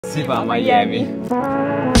Si va a Miami.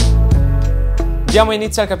 Diamo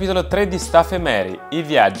inizio al capitolo 3 di Stuff e Mary, i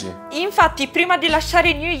viaggi. Infatti, prima di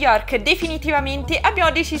lasciare New York definitivamente,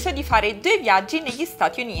 abbiamo deciso di fare 2 viaggi negli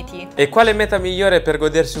Stati Uniti. E quale meta migliore per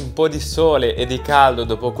godersi un po' di sole e di caldo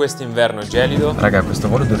dopo questo inverno gelido? Raga, questo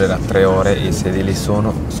volo durerà 3 ore e i sedili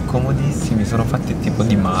sono scomodissimi, sono fatti tipo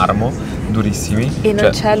di marmo, durissimi. E non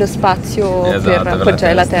c'è lo spazio per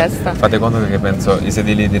appoggiare la testa. Fate conto che penso i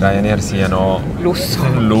sedili di Ryanair siano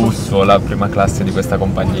lusso, la prima classe di questa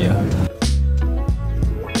compagnia.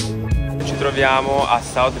 Ci troviamo a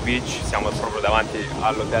South Beach, siamo proprio davanti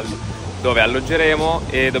all'hotel dove alloggeremo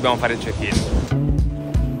e dobbiamo fare il check-in.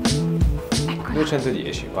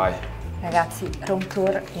 210, vai. Ragazzi, room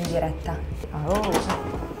tour in diretta.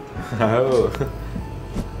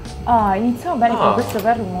 Iniziamo bene con questo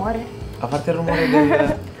bel rumore. A parte il rumore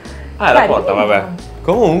del... è la porta, vabbè.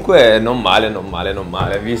 Comunque non male,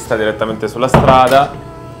 vista direttamente sulla strada.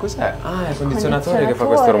 Cos'è? Ah, è il condizionatore che fa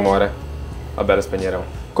questo rumore. Vabbè, lo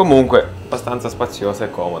spegneremo. Comunque, abbastanza spaziosa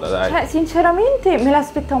e comoda, dai. Cioè, sinceramente me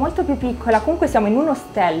l'aspettavo molto più piccola. Comunque siamo in un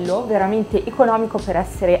ostello veramente economico per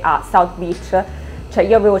essere a South Beach. Cioè,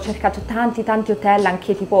 io avevo cercato tanti hotel,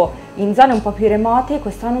 anche tipo in zone un po' più remote,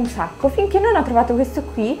 costano un sacco, finché non ho trovato questo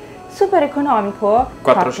qui, super economico.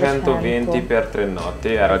 420 per 3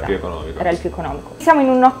 notti, era il più economico. Era il più economico. Siamo in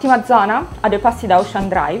un'ottima zona, a 2 passi da Ocean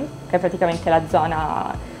Drive, che è praticamente la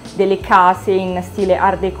zona delle case in stile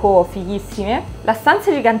art déco fighissime. La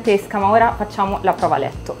stanza è gigantesca, ma ora facciamo la prova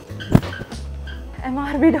letto. È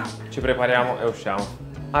morbido. Ci prepariamo e usciamo.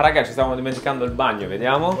 Ah raga, ci stavamo dimenticando il bagno,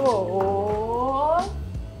 vediamo.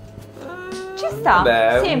 Ci sta,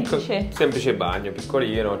 beh, semplice. Semplice bagno,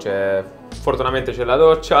 piccolino, fortunatamente c'è la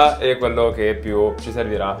doccia e quello che più ci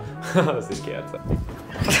servirà. Si scherza.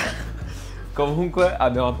 Comunque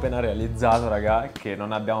abbiamo appena realizzato, raga, che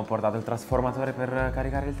non abbiamo portato il trasformatore per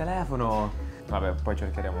caricare il telefono. Vabbè, poi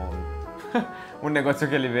cercheremo un negozio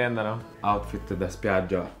che li vendano. Outfit da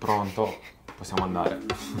spiaggia pronto, possiamo andare.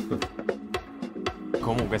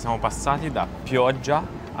 Comunque siamo passati da pioggia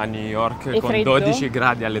a New York e con freddo. 12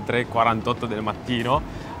 gradi alle 3:48 del mattino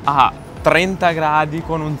a 30 gradi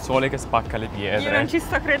con un sole che spacca le pietre. Io non ci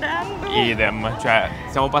sto credendo. Idem, cioè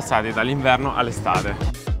siamo passati dall'inverno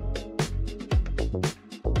all'estate.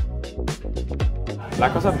 La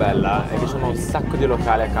cosa bella è che ci sono un sacco di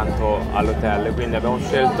locali accanto all'hotel, quindi abbiamo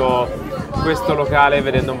scelto questo locale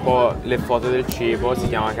vedendo un po' le foto del cibo, si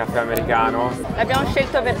chiama Caffè Americano. L'abbiamo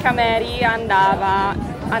scelto perché a Mary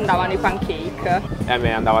andavano i pancake. E a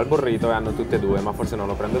me andava il burrito e hanno tutte e due, ma forse non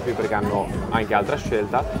lo prendo più perché hanno anche altra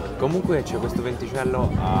scelta. Comunque c'è questo venticello,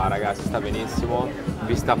 ragazzi, sta benissimo,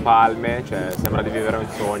 vista palme, cioè sembra di vivere un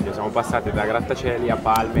sogno. Siamo passati da grattacieli a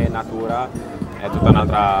palme, natura. È tutta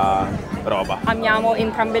un'altra roba. Amiamo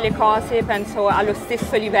entrambe le cose, penso allo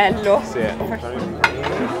stesso livello. Sì.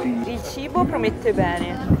 Il cibo promette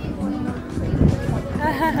bene.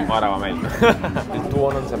 Ora va meglio. Il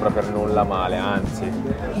tuo non sembra per nulla male, anzi.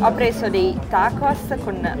 Ho preso dei tacos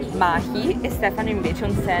con mahi e Stefano invece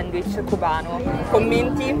un sandwich cubano.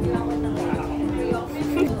 Commenti?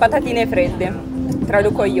 Patatine fredde,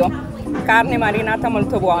 traduco io. Carne marinata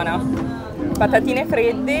molto buona. Patatine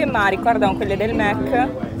fredde, ma ricordano quelle del Mac.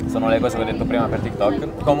 Sono le cose che ho detto prima per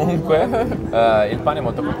TikTok. Comunque il pane è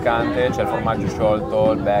molto piccante, c'è il formaggio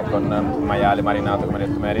sciolto, il bacon, il maiale marinato come ha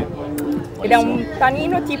detto Mary. Ed è un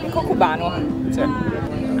panino tipico cubano. Sì.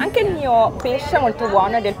 Anche il mio pesce è molto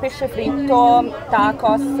buono, è del pesce fritto,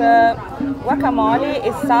 tacos, guacamole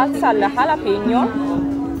e salsa al jalapeno.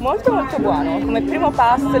 Molto buono, come primo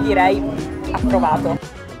pasto direi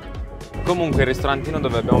approvato. Comunque il ristorantino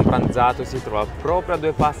dove abbiamo pranzato si trova proprio a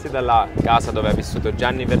 2 passi dalla casa dove ha vissuto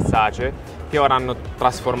Gianni Versace, che ora hanno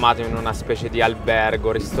trasformato in una specie di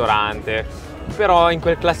albergo, ristorante, però in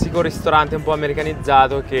quel classico ristorante un po'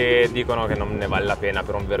 americanizzato che dicono che non ne vale la pena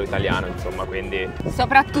per un vero italiano, insomma, quindi...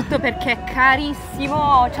 Soprattutto perché è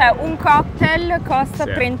carissimo, cioè un cocktail costa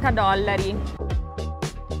 $30.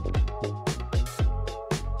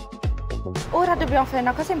 Ora dobbiamo fare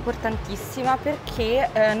una cosa importantissima perché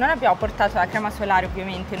non abbiamo portato la crema solare,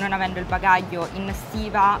 ovviamente, non avendo il bagaglio in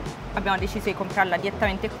stiva abbiamo deciso di comprarla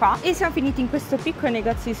direttamente qua e siamo finiti in questo piccolo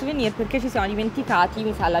negozio di souvenir perché ci siamo dimenticati,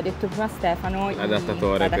 mi sa l'ha detto prima Stefano,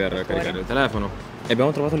 l'adattatore per caricare il telefono. E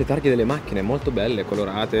abbiamo trovato le targhe delle macchine molto belle,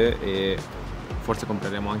 colorate, e forse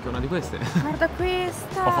compreremo anche una di queste. Guarda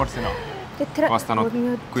questa! O forse no. Costano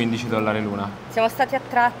 $15 l'una. Siamo stati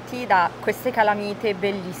attratti da queste calamite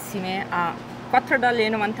bellissime a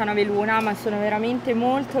 $4,99 l'una, ma sono veramente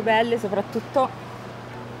molto belle, soprattutto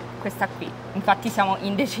questa qui. Infatti siamo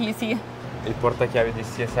indecisi. Il portachiavi di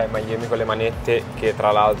CSI Miami con le manette, che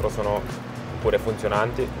tra l'altro sono pure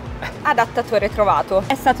funzionanti. Adattatore trovato.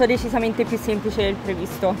 È stato decisamente più semplice del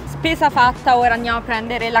previsto. Spesa fatta, ora andiamo a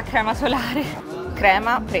prendere la crema solare.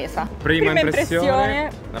 Crema presa. Prima impressione.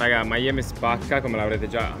 Raga, Miami spacca, come l'avrete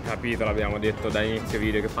già capito, l'abbiamo detto da inizio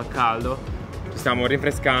video che fa caldo. Ci stiamo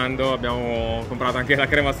rinfrescando, abbiamo comprato anche la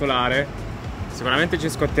crema solare. Sicuramente ci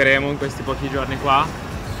scotteremo in questi pochi giorni qua.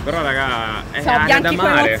 Però raga, è siamo aria da bianchi come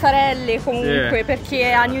mare. mozzarelle comunque, Sì.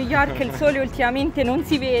 perché a New York il sole ultimamente non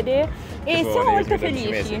si vede. E Tipo siamo molto negli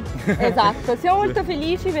felici. cinesi. Esatto, siamo molto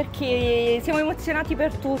felici perché siamo emozionati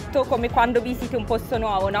per tutto, come quando visiti un posto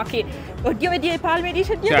nuovo, no? Che oddio vedi le palme e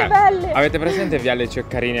dici oddio Cioè, che belle. avete presente Viale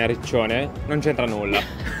Ceccarini a Riccione? Non c'entra nulla.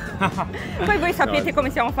 Poi voi sapete No.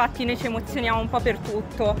 come siamo fatti, noi ci emozioniamo un po' per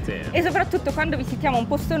tutto. Sì. E soprattutto quando visitiamo un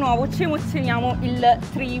posto nuovo ci emozioniamo il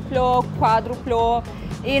triplo, quadruplo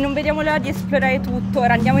e non vediamo l'ora di esplorare tutto.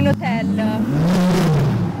 Ora andiamo in hotel.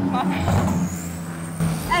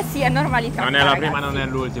 Eh sì, è normalità. Non è la ragazzi. prima, non è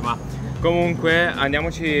l'ultima. Comunque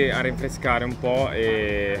andiamoci a rinfrescare un po'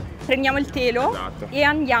 e... Prendiamo il telo Esatto. e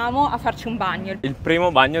andiamo a farci un bagno. Il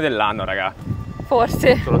primo bagno dell'anno, raga.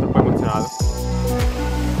 Forse. Sono troppo emozionato.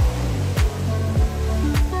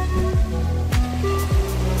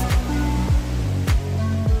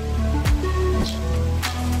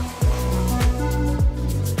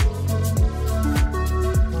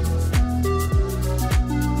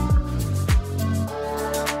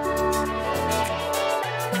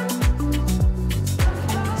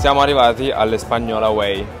 Siamo arrivati all'Espagnola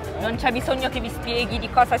Way. Non c'è bisogno che vi spieghi di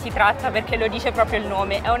cosa si tratta perché lo dice proprio il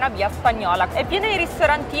nome, è una via spagnola. È piena di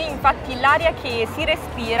ristorantini, infatti l'aria che si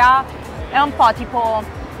respira è un po' tipo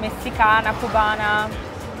messicana, cubana,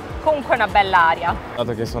 comunque una bella aria.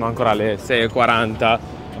 Dato che sono ancora le 6:40,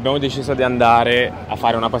 abbiamo deciso di andare a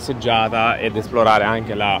fare una passeggiata ed esplorare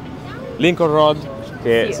anche la Lincoln Road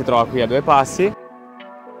che Sì. si trova qui a 2 passi.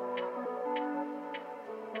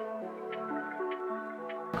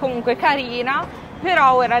 Comunque carina,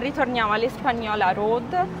 però ora ritorniamo all'Espagnola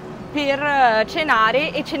Road per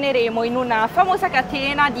cenare e ceneremo in una famosa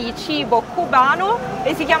catena di cibo cubano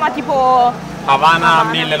e si chiama tipo Havana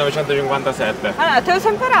 1957. Allora, te lo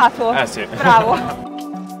sei imparato? Eh sì. Bravo.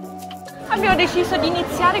 Abbiamo deciso di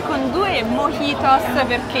iniziare con 2 mojitos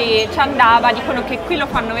perché ci andava, dicono che qui lo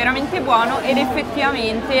fanno veramente buono ed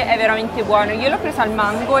effettivamente è veramente buono. Io l'ho preso al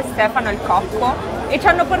mango e Stefano il cocco e ci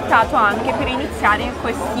hanno portato anche per iniziare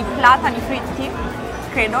questi platani fritti,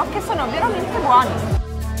 credo, che sono veramente buoni.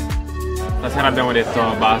 Stasera abbiamo detto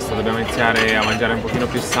basta, dobbiamo iniziare a mangiare un pochino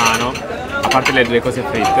più sano. A parte le 2 cose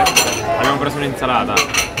fritte, abbiamo preso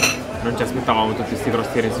un'insalata. Non ci aspettavamo tutti questi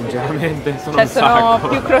crostini sinceramente, sono Cioè un sono sacco.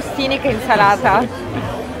 più crostini che insalata.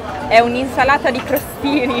 È un'insalata di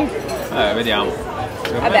crostini. Vediamo.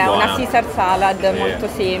 Secondo me Vabbè, è buona. una Caesar salad Sì. molto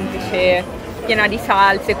semplice, piena di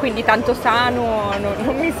salse, quindi tanto sano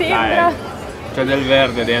non mi sembra. Dai, c'è del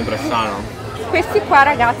verde dentro, è sano. Questi qua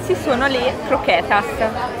ragazzi sono le croquetas.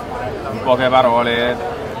 In poche parole,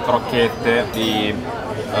 crocchette di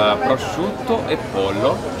prosciutto e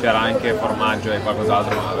pollo. C'era anche formaggio e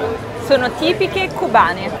qualcos'altro, ma vabbè. Sono tipiche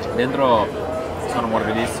cubane. Dentro sono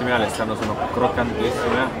morbidissime, all'esterno sono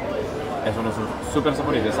croccantissime e sono super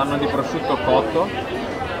saporite. Sanno di prosciutto cotto,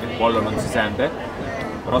 il pollo non si sente,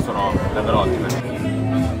 però sono davvero ottime.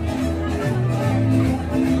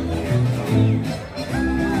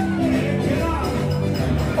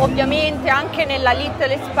 Ovviamente anche nella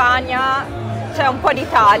Little Spagna c'è un po'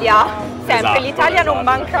 d'Italia. Sempre, Esatto, l'Italia non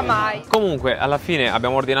esatto. manca mai. Comunque alla fine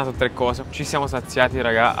abbiamo ordinato 3 cose, ci siamo saziati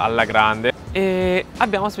raga alla grande e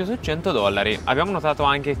abbiamo speso $100. Abbiamo notato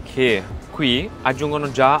anche che qui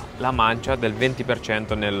aggiungono già la mancia del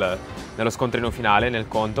 20% nello scontrino finale, nel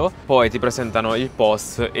conto. Poi ti presentano il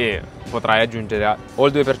post e potrai aggiungere o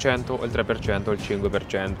il 2%, o il 3%, o il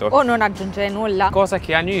 5%. O non aggiungere nulla. Cosa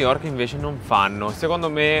che a New York invece non fanno.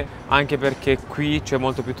 Secondo me anche perché qui c'è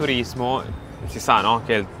molto più turismo, si sa no?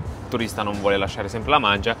 Che il turista non vuole lasciare sempre la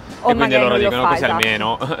mancia O e quindi magari loro non lo dicono fa, così esatto.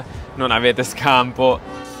 almeno non avete scampo.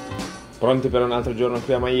 Pronti per un altro giorno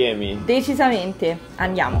qui a Miami? Decisamente,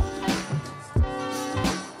 andiamo.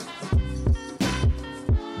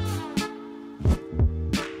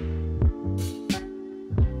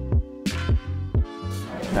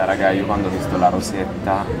 Beh raga, io quando ho visto la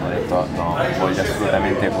rosetta ho detto no, voglio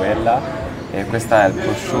assolutamente quella. E questa è il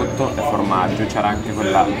prosciutto e formaggio, c'era anche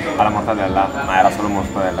quella alla mortadella, ma era solo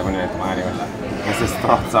mortadella, quindi ho detto magari questa è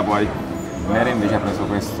strozza poi. Mary invece ha preso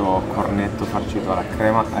questo cornetto farcito alla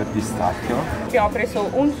crema al pistacchio. Abbiamo preso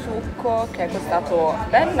un succo che è costato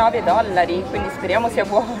ben $9, quindi speriamo sia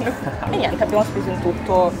buono. E niente, abbiamo speso in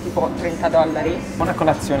tutto tipo $30. Una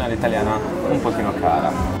colazione all'italiana un pochino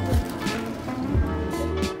cara.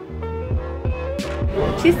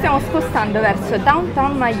 Ci stiamo spostando verso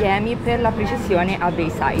downtown Miami, per la precisione a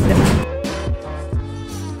Bayside.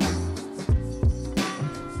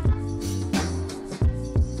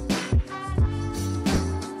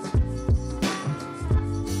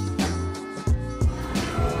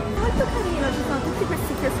 Molto carino, ci sono tutti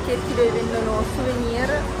questi chioschetti dove vendono souvenir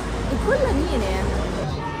e collanine.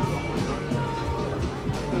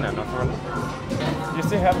 You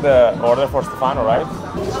still have the order for Stefano, right?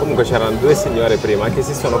 Comunque c'erano due signore prima che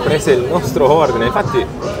si sono prese il nostro ordine, infatti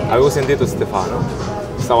avevo sentito Stefano,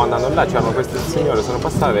 stavo andando là, c'erano queste signore, sono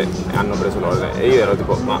passate e hanno preso l'ordine e io ero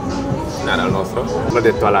tipo, ma non era il nostro? L'ho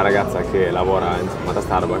detto alla ragazza che lavora insomma da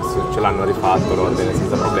Starbucks, ce l'hanno rifatto l'ordine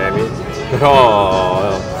senza problemi,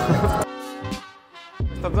 però...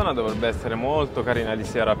 Questa zona dovrebbe essere molto carina di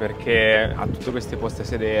sera perché ha tutti questi posti a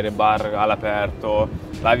sedere, bar all'aperto,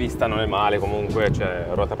 la vista non è male comunque, c'è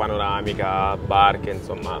ruota panoramica, barche,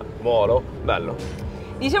 insomma, volo, bello.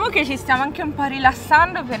 Diciamo che ci stiamo anche un po'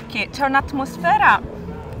 rilassando perché c'è un'atmosfera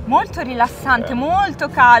molto rilassante, molto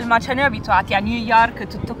calma, cioè noi abituati a New York,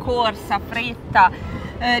 tutto corsa, fretta,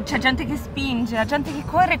 c'è gente che spinge, gente che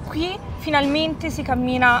corre, qui finalmente si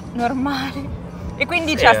cammina normale. E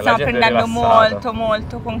quindi ce la stiamo prendendo molto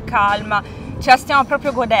molto con calma, ce la stiamo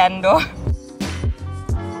proprio godendo.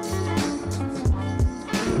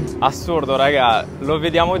 Assurdo raga, lo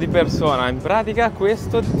vediamo di persona, in pratica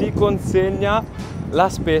questo ti consegna la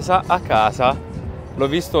spesa a casa. L'ho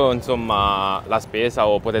visto insomma la spesa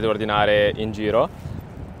o potete ordinare in giro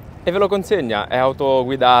e ve lo consegna, è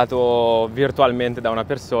autoguidato virtualmente da una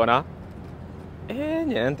persona e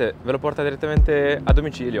niente, ve lo porta direttamente a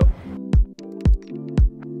domicilio.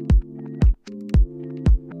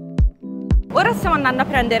 Ora stiamo andando a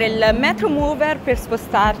prendere il metro mover per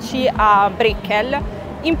spostarci a Brickell.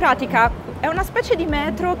 In pratica è una specie di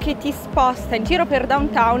metro che ti sposta in giro per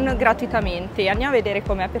downtown gratuitamente. Andiamo a vedere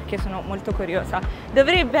com'è perché sono molto curiosa.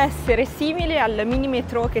 Dovrebbe essere simile al mini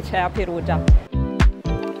metro che c'è a Perugia.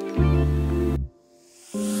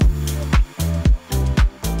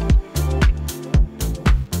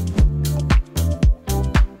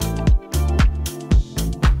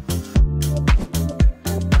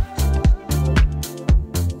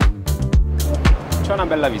 C'è una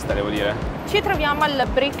bella vista, devo dire. Ci troviamo al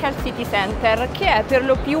Brickell City Center, che è per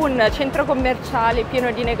lo più un centro commerciale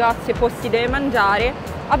pieno di negozi e posti dove mangiare.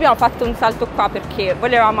 Abbiamo fatto un salto qua perché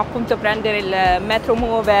volevamo appunto prendere il metro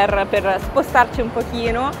mover per spostarci un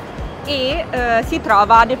pochino e si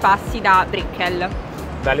trova a dei passi da Brickell.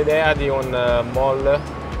 Dall'idea di un mall,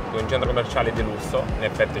 di un centro commerciale di lusso, in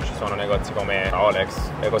effetti ci sono negozi come Rolex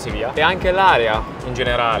e così via. E anche l'area in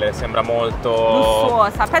generale sembra molto...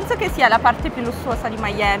 lussuosa, penso che sia la parte più lussuosa di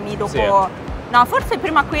Miami dopo... Sì. No, forse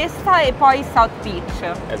prima questa e poi South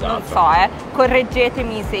Beach, Esatto. Non so,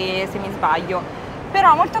 correggetemi se mi sbaglio.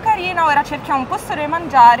 Però molto carino, ora cerchiamo un posto dove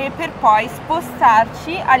mangiare per poi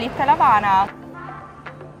spostarci a Little Havana.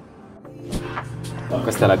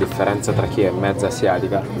 Questa è la differenza tra chi è mezza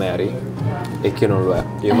asiatica, Mary, e chi non lo è.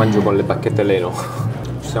 Io mangio con le bacchette Leno.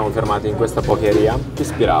 Ci siamo fermati in questa pokeria che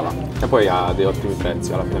ispirava e poi ha dei ottimi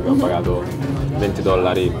prezzi, alla fine abbiamo pagato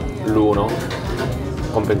 $20 l'uno,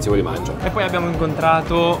 comprensivo di mangia. E poi abbiamo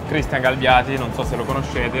incontrato Cristian Galbiati, non so se lo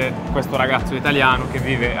conoscete, questo ragazzo italiano che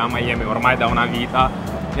vive a Miami ormai da una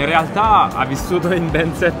vita. In realtà ha vissuto in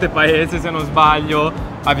ben 7 paesi se non sbaglio,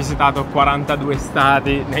 ha visitato 42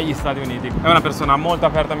 stati negli Stati Uniti. È una persona molto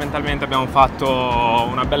aperta mentalmente, abbiamo fatto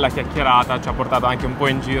una bella chiacchierata, ci ha portato anche un po'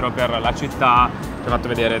 in giro per la città, ci ha fatto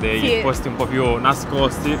vedere dei posti un po' più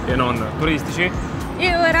nascosti e non turistici.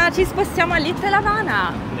 E ora ci spostiamo a Little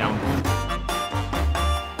Havana. Andiamo.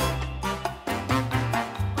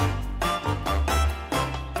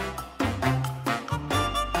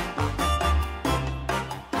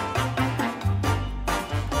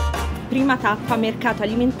 Prima tappa, mercato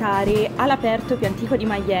alimentare all'aperto più antico di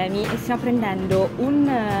Miami e stiamo prendendo un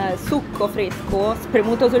succo fresco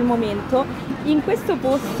spremuto sul momento in questo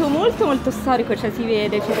posto molto molto storico, cioè si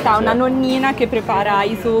vede, ci sta una nonnina che prepara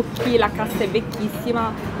i succhi, la cassa è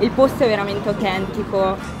vecchissima, il posto è veramente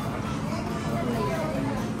autentico.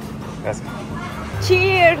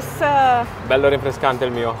 Cheers! Bello rinfrescante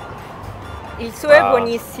il mio. Il suo è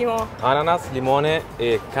buonissimo. Ananas, limone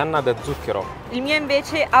e canna da zucchero. Il mio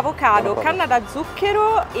invece avocado, canna da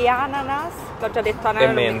zucchero e ananas, l'ho già detto, ananas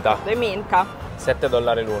e menta. E menta.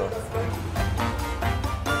 $7 l'uno.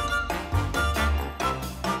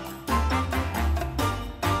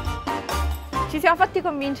 Ci siamo fatti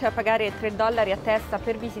convincere a pagare $3 a testa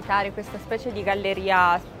per visitare questa specie di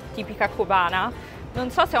galleria tipica cubana, Non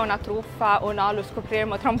so se è una truffa o no, lo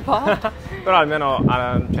scopriremo tra un po'. Però almeno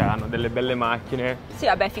cioè, hanno delle belle macchine. Sì,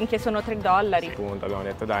 vabbè, finché sono $3. Appunto, abbiamo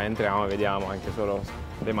detto dai, entriamo, vediamo anche solo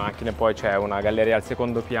le macchine. Poi c'è una galleria al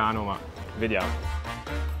secondo piano, ma vediamo.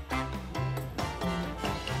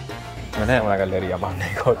 Non è una galleria, ma un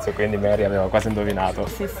negozio, quindi Mary aveva quasi indovinato.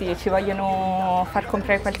 Sì, sì, ci vogliono far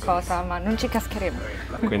comprare qualcosa, ma non ci cascheremo.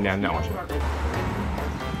 Quindi andiamoci.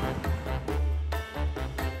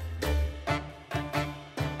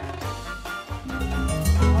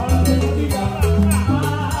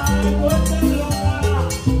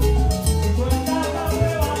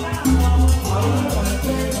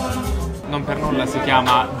 Non per nulla si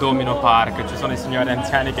chiama Domino Park, ci sono i signori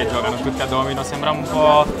anziani che giocano tutti a domino, sembra un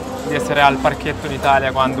po' di essere al parchetto in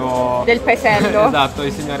Italia quando... Del paesello. Esatto,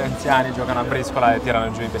 i signori anziani giocano a briscola e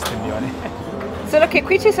tirano giù i bestemmioni. Solo che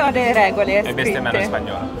qui ci sono delle regole E bestemmiano in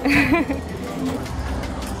spagnolo.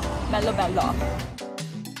 Bello bello.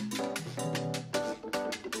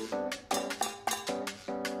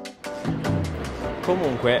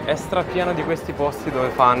 Comunque è strapieno di questi posti dove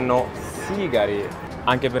fanno sigari,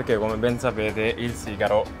 anche perché come ben sapete il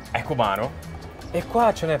sigaro è cubano e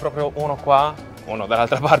qua ce n'è proprio uno qua, uno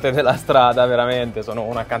dall'altra parte della strada, veramente, sono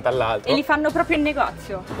uno accanto all'altro. E li fanno proprio in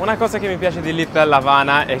negozio. Una cosa che mi piace di lì per La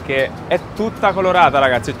Habana è che è tutta colorata,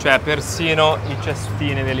 ragazzi, cioè persino i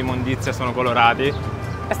cestini dell'immondizia sono colorati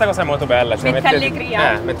e sta cosa è molto bella, cioè mette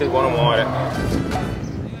allegria. Mette il buon umore.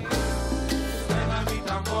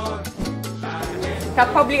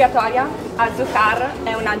 Tappa obbligatoria, Azucar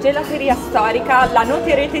è una gelateria storica, la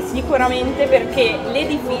noterete sicuramente perché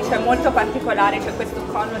l'edificio è molto particolare, c'è questo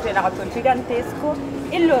cono gelato gigantesco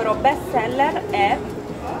e il loro best seller è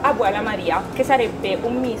Abuela Maria, che sarebbe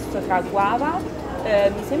un misto tra guava,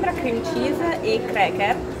 mi sembra cream cheese e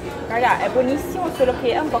cracker. Raga, è buonissimo, solo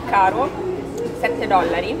che è un po' caro,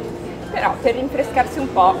 $7, però per rinfrescarsi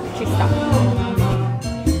un po' ci sta.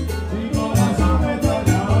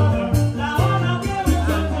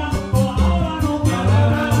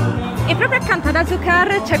 E proprio accanto ad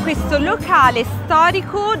Azucar c'è questo locale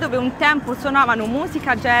storico dove un tempo suonavano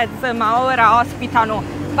musica jazz, ma ora ospitano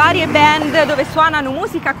varie band dove suonano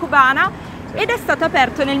musica cubana ed è stato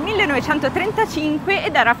aperto nel 1935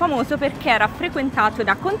 ed era famoso perché era frequentato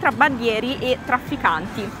da contrabbandieri e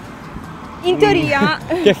trafficanti. In teoria...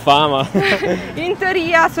 Che fama! In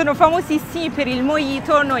teoria sono famosissimi per il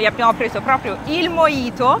mojito, noi abbiamo preso proprio il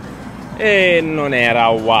mojito. E non era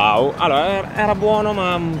wow, allora era buono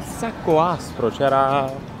ma un sacco aspro,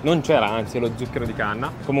 non c'era anzi lo zucchero di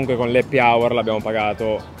canna. Comunque con l'happy hour l'abbiamo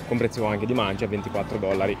pagato comprensivo anche di mangi a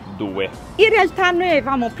 $24 due. In realtà noi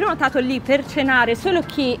avevamo prenotato lì per cenare, solo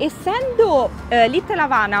che essendo Little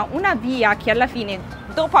Havana una via che alla fine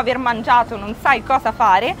dopo aver mangiato non sai cosa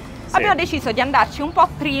fare, abbiamo deciso di andarci un po'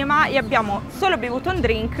 prima e abbiamo solo bevuto un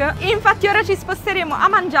drink e infatti ora ci sposteremo a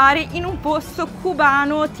mangiare in un posto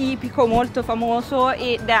cubano tipico molto famoso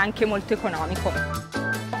ed è anche molto economico.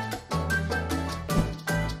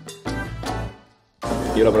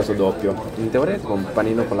 Io l'ho preso doppio. In teoria è tipo un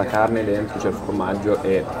panino con la carne dentro, c'è il formaggio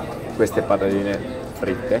e queste patatine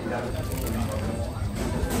fritte.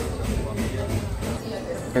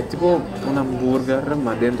 È tipo un hamburger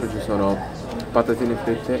ma dentro ci sono patatine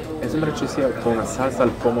fritte e sembra ci sia con una salsa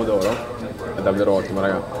al pomodoro. È davvero ottimo,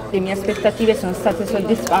 raga. Le mie aspettative sono state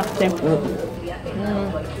soddisfatte.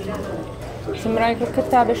 Sembra una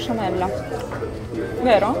crocchetta alla besciamella,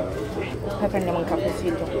 vero? Poi prendiamo un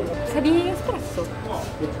caffettino. Sa di espresso?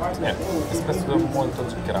 Espresso molto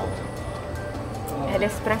zuccherato. È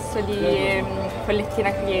l'espresso di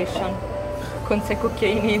Follettina Creation con 6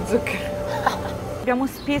 cucchiaini di zucchero. Abbiamo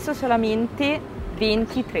speso solamente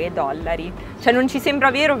 $23. Cioè non ci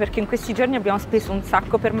sembra vero perché in questi giorni abbiamo speso un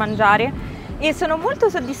sacco per mangiare e sono molto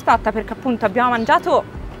soddisfatta perché appunto abbiamo mangiato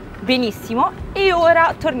benissimo e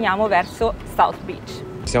ora torniamo verso South Beach.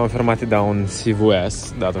 Ci siamo fermati da un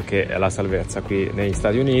CVS, dato che è la salvezza qui negli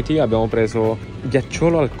Stati Uniti. Abbiamo preso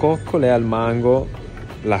ghiacciolo al coccole e al mango,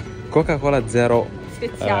 la Coca-Cola zero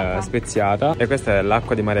speziata e questa è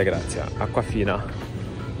l'acqua di Maria Grazia, acqua fina.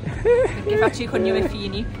 Perché faccio i cognome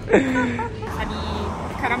fini. Sa di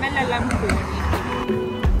caramella e lamponi.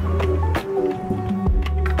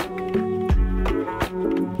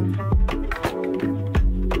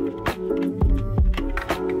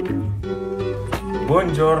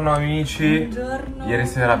 Buongiorno amici. Buongiorno. Ieri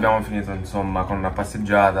sera abbiamo finito insomma con una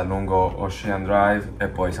passeggiata lungo Ocean Drive e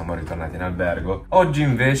poi siamo ritornati in albergo. Oggi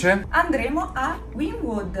invece andremo a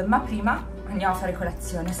Wynwood, ma prima andiamo a fare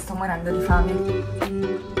colazione, sto morendo di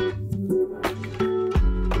fame.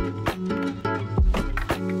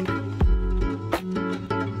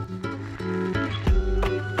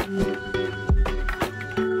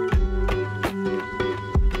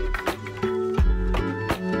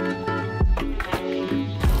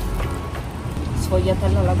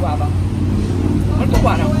 Nutella alla guava. Molto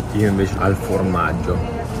buona. Io invece al formaggio.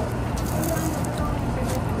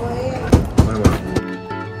 Buona, buona.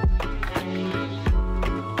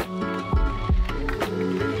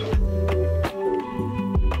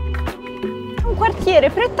 Un quartiere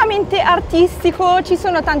prettamente artistico, ci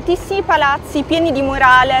sono tantissimi palazzi pieni di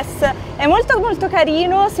murales, è molto molto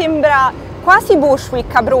carino, sembra quasi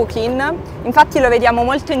Bushwick a Brooklyn, infatti lo vediamo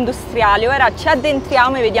molto industriale. Ora ci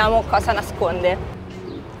addentriamo e vediamo cosa nasconde.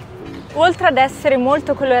 Oltre ad essere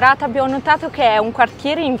molto colorata, abbiamo notato che è un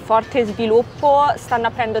quartiere in forte sviluppo, stanno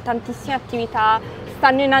aprendo tantissime attività,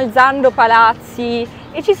 stanno innalzando palazzi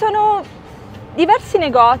e ci sono diversi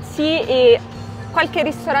negozi e qualche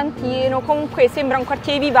ristorantino. Comunque sembra un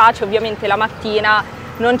quartiere vivace. Ovviamente la mattina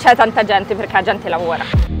non c'è tanta gente perché la gente lavora.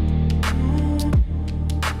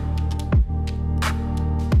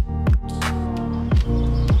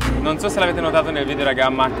 Non so se l'avete notato nel video raga,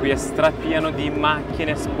 ma qui è strapieno di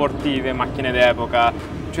macchine sportive, macchine d'epoca.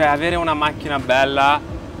 Cioè avere una macchina bella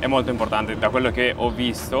è molto importante da quello che ho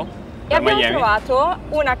visto. E abbiamo trovato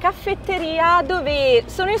una caffetteria dove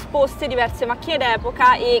sono esposte diverse macchine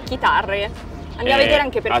d'epoca e chitarre. Andiamo a vedere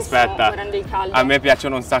anche perché stiamo morendo di caldo. A me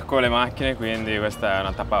piacciono un sacco le macchine, quindi questa è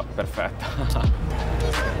una tappa perfetta.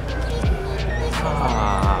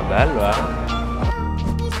 Ah, bello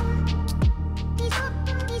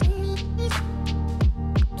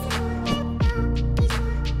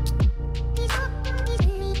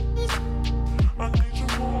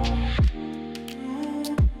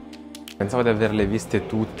Pensavo di averle viste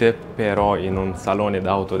tutte, però in un salone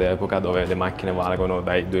d'auto d'epoca dove le macchine valgono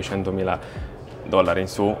dai $200.000 in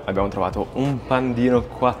su, abbiamo trovato un pandino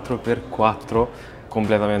 4x4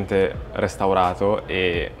 completamente restaurato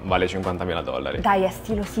e vale $50.000. Dai, è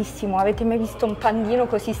stilosissimo. Avete mai visto un pandino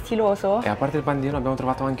così stiloso? E a parte il pandino abbiamo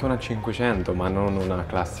trovato anche una 500, ma non una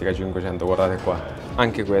classica 500, guardate qua.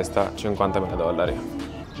 Anche questa, $50.000.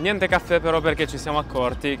 Niente caffè però perché ci siamo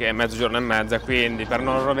accorti che è mezzogiorno e mezza, quindi per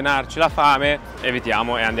non rovinarci la fame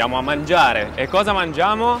evitiamo e andiamo a mangiare. E cosa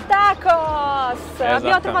mangiamo? Tacos!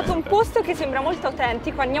 Abbiamo trovato un posto che sembra molto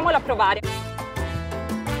autentico, andiamolo a provare.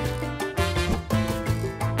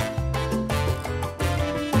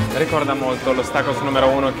 Ricorda molto lo tacos numero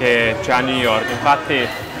 1 che c'è a New York, infatti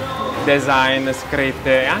design,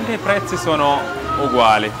 scritte e anche i prezzi sono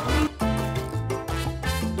uguali.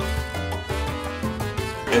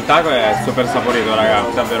 Il taco è super saporito raga,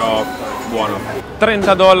 davvero buono.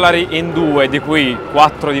 $30 in due, di cui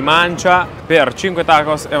 4 di mancia, per 5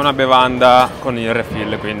 tacos e una bevanda con il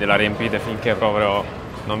refill, quindi la riempite finché proprio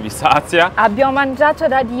non vi sazia. Abbiamo mangiato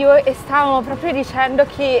da Dio e stavamo proprio dicendo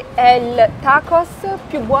che è il tacos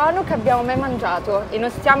più buono che abbiamo mai mangiato e non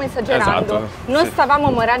stiamo esagerando. Esatto, non sì. stavamo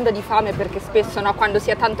morendo di fame perché spesso no, quando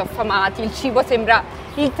si è tanto affamati il cibo sembra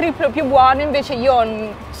il triplo più buono, invece io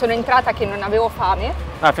sono entrata che non avevo fame.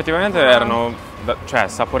 Effettivamente erano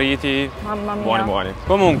saporiti, Mamma mia. buoni buoni.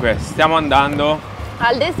 Comunque stiamo andando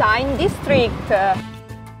al Design District.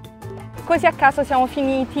 Così a caso siamo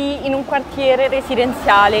finiti in un quartiere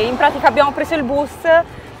residenziale. In pratica abbiamo preso il bus,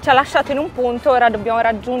 ci ha lasciato in un punto, ora dobbiamo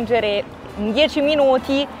raggiungere in 10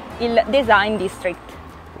 minuti il Design District.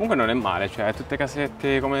 Comunque non è male, cioè tutte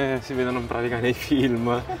casette come si vedono in pratica nei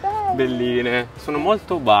film, Che bello. belline. Sono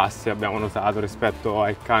molto basse abbiamo notato rispetto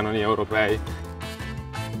ai canoni europei.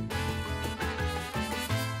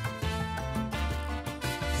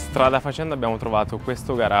 Strada facendo abbiamo trovato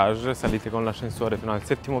questo garage, salite con l'ascensore fino al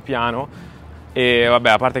 7° piano e vabbè,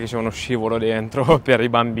 a parte che c'è uno scivolo dentro per i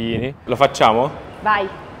bambini. Lo facciamo? Vai.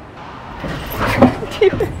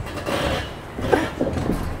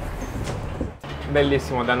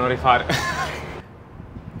 Bellissimo da non rifare.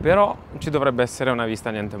 Però ci dovrebbe essere una vista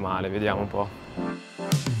niente male, vediamo un po'.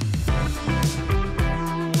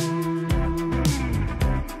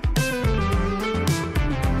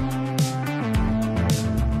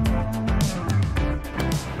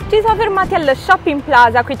 Ci siamo fermati al Shopping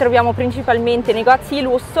Plaza, qui troviamo principalmente negozi di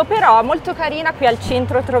lusso, però molto carina. Qui al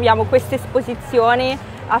centro troviamo questa esposizione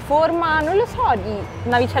a forma, non lo so, di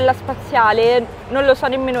navicella spaziale, non lo so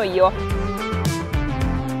nemmeno io.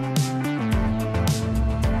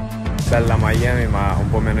 Bella Miami, ma un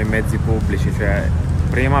po' meno i mezzi pubblici, cioè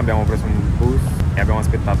prima abbiamo preso un bus e abbiamo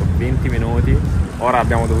aspettato 20 minuti, ora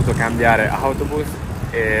abbiamo dovuto cambiare autobus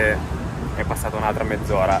e è passata un'altra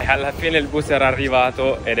mezz'ora e alla fine il bus era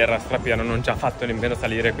arrivato ed era strapieno, non ci ha fatto nemmeno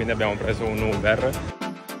salire, quindi abbiamo preso un Uber.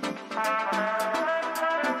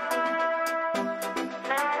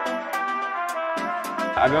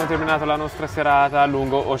 Abbiamo terminato la nostra serata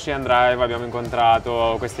lungo Ocean Drive, abbiamo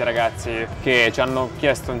incontrato questi ragazzi che ci hanno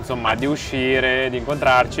chiesto insomma di uscire, di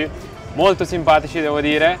incontrarci molto simpatici, devo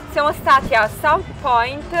dire. Siamo stati a South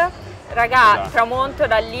Point, raga, Esatto. tramonto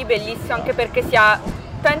da lì bellissimo, anche perché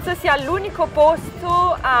penso sia l'unico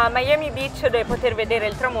posto a Miami Beach dove poter vedere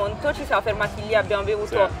il tramonto. Ci siamo fermati lì, abbiamo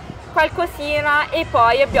bevuto qualcosina e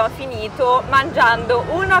poi abbiamo finito mangiando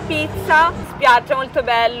una pizza. Spiaggia, molto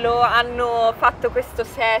bello, hanno fatto questo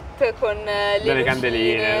set con le Delle lucine,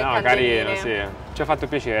 candeline, no, candeline. carino, sì. Ci ha fatto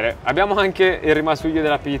piacere. Abbiamo anche il rimasuglio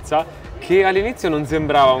della pizza, che all'inizio non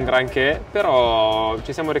sembrava un granché, però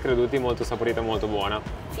ci siamo ricreduti, molto saporita, molto buona.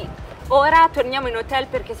 Sì. Ora torniamo in hotel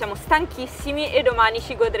perché siamo stanchissimi e domani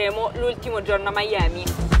ci godremo l'ultimo giorno a Miami.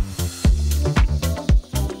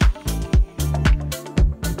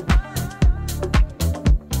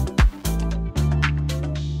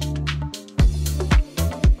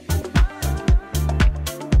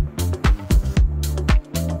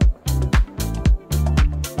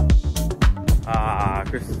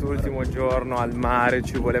 Quest'ultimo giorno al mare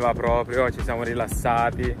ci voleva proprio, ci siamo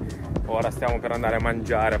rilassati. Ora stiamo per andare a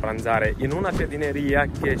mangiare, a pranzare in una piadineria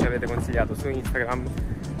che ci avete consigliato su Instagram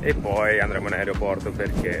e poi andremo in aeroporto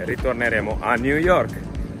perché ritorneremo a New York,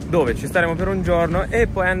 dove ci staremo per un giorno e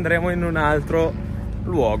poi andremo in un altro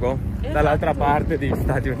luogo, dall'altra parte degli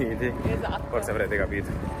Stati Uniti. Esatto. Forse avrete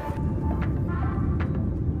capito.